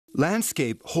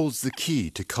Landscape holds the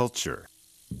key to culture.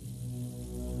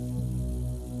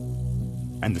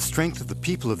 And the strength of the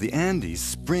people of the Andes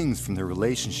springs from their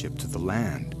relationship to the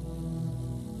land.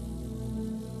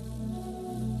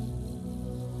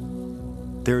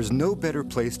 There is no better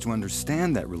place to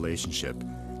understand that relationship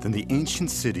than the ancient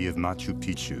city of Machu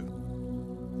Picchu.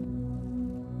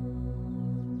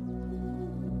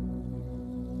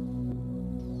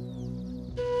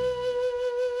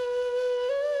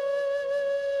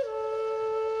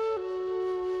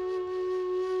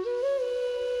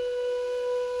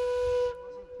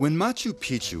 When Machu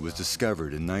Picchu was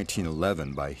discovered in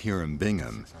 1911 by Hiram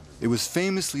Bingham, it was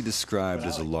famously described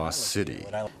as a lost city.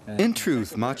 In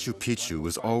truth, Machu Picchu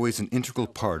was always an integral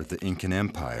part of the Incan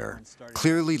Empire,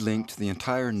 clearly linked to the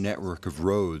entire network of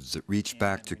roads that reached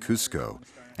back to Cusco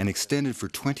and extended for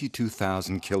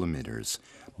 22,000 kilometers,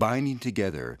 binding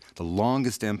together the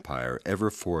longest empire ever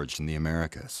forged in the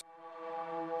Americas.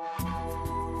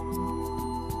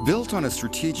 Built on a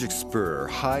strategic spur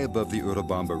high above the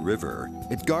Urubamba River,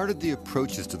 it guarded the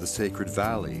approaches to the Sacred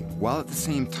Valley, while at the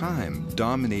same time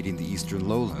dominating the eastern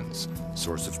lowlands,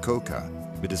 source of coca,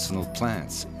 medicinal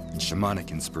plants, and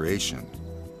shamanic inspiration.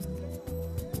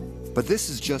 But this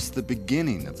is just the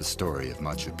beginning of the story of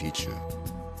Machu Picchu.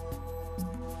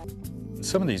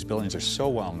 Some of these buildings are so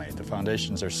well made, the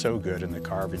foundations are so good and the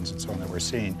carvings and so on that we're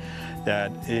seeing,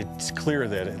 that it's clear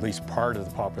that at least part of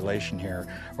the population here,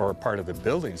 or part of the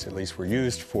buildings at least, were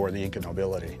used for the Inca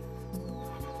nobility.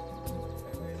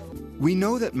 We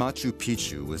know that Machu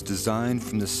Picchu was designed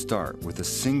from the start with a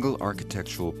single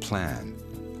architectural plan,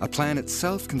 a plan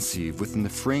itself conceived within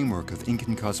the framework of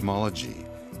Incan cosmology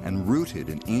and rooted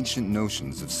in ancient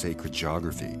notions of sacred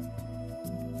geography.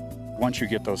 Once you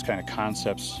get those kind of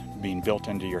concepts being built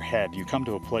into your head, you come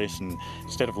to a place and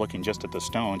instead of looking just at the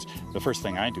stones, the first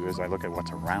thing I do is I look at what's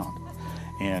around.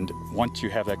 And once you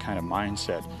have that kind of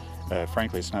mindset,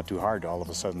 frankly, it's not too hard to all of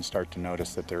a sudden start to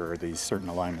notice that there are these certain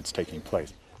alignments taking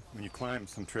place. When you climb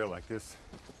some trail like this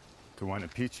to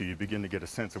Huayna Picchu, you begin to get a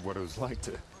sense of what it was like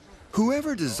to...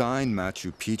 Whoever designed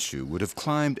Machu Picchu would have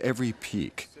climbed every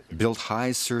peak, built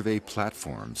high survey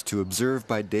platforms to observe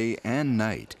by day and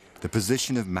night the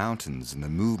position of mountains and the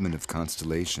movement of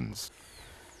constellations.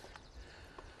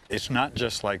 It's not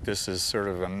just like this is sort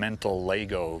of a mental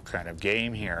Lego kind of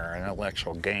game here, an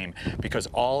intellectual game, because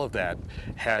all of that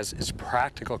has its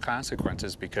practical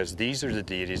consequences, because these are the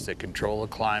deities that control the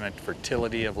climate,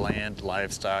 fertility of land,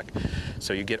 livestock.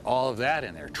 So you get all of that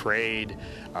in there, trade,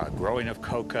 growing of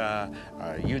coca,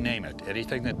 you name it.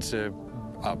 Anything that's a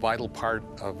vital part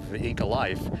of Inca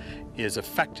life is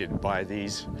affected by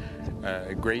these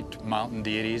great mountain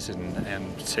deities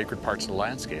and sacred parts of the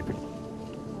landscape.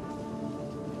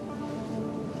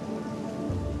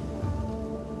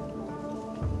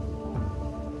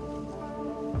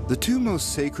 The two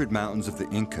most sacred mountains of the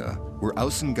Inca were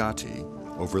Ausangati,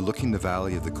 overlooking the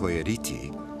valley of the Coyariti,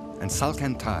 and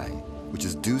Salcantay, which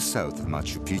is due south of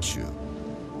Machu Picchu.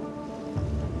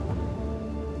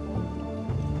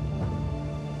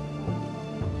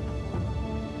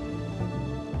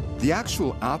 The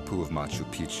actual Apu of Machu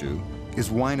Picchu is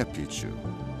Huayna Picchu,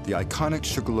 the iconic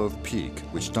Sugarloaf Peak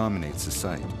which dominates the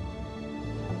site.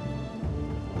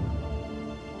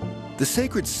 The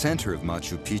sacred center of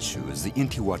Machu Picchu is the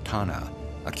Intihuatana,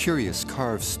 a curious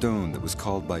carved stone that was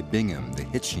called by Bingham the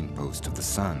hitching post of the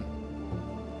sun.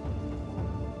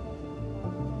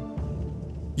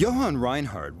 Johann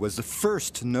Reinhard was the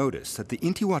first to notice that the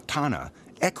Intihuatana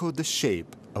echoed the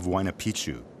shape of Huayna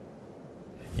Picchu.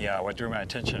 Yeah, what drew my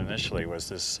attention initially was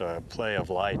this play of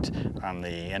light on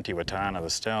the Intihuatana, the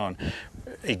stone,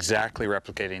 exactly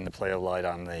replicating the play of light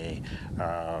on the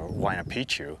Huayna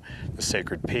Picchu, the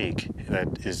sacred peak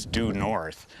that is due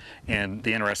north. And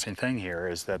the interesting thing here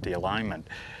is that the alignment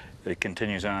that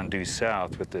continues on due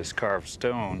south with this carved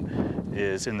stone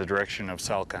is in the direction of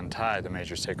Salcantay, the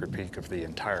major sacred peak of the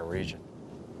entire region.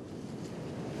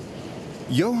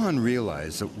 Johann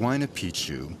realized that Huayna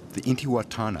Picchu, the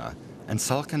Intihuatana, and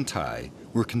Salcantay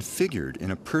were configured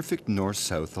in a perfect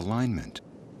north-south alignment.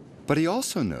 But he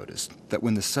also noticed that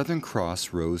when the Southern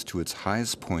Cross rose to its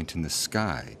highest point in the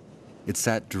sky, it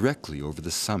sat directly over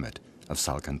the summit of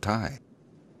Salcantay.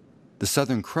 The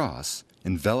Southern Cross,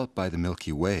 enveloped by the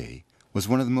Milky Way, was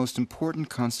one of the most important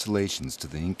constellations to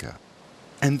the Inca.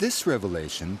 And this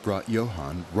revelation brought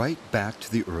Johann right back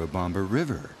to the Urubamba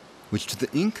River, which to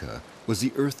the Inca was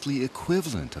the earthly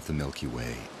equivalent of the Milky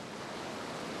Way.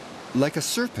 Like a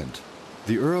serpent,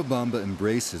 the Urubamba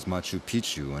embraces Machu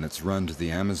Picchu on its run to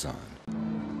the Amazon.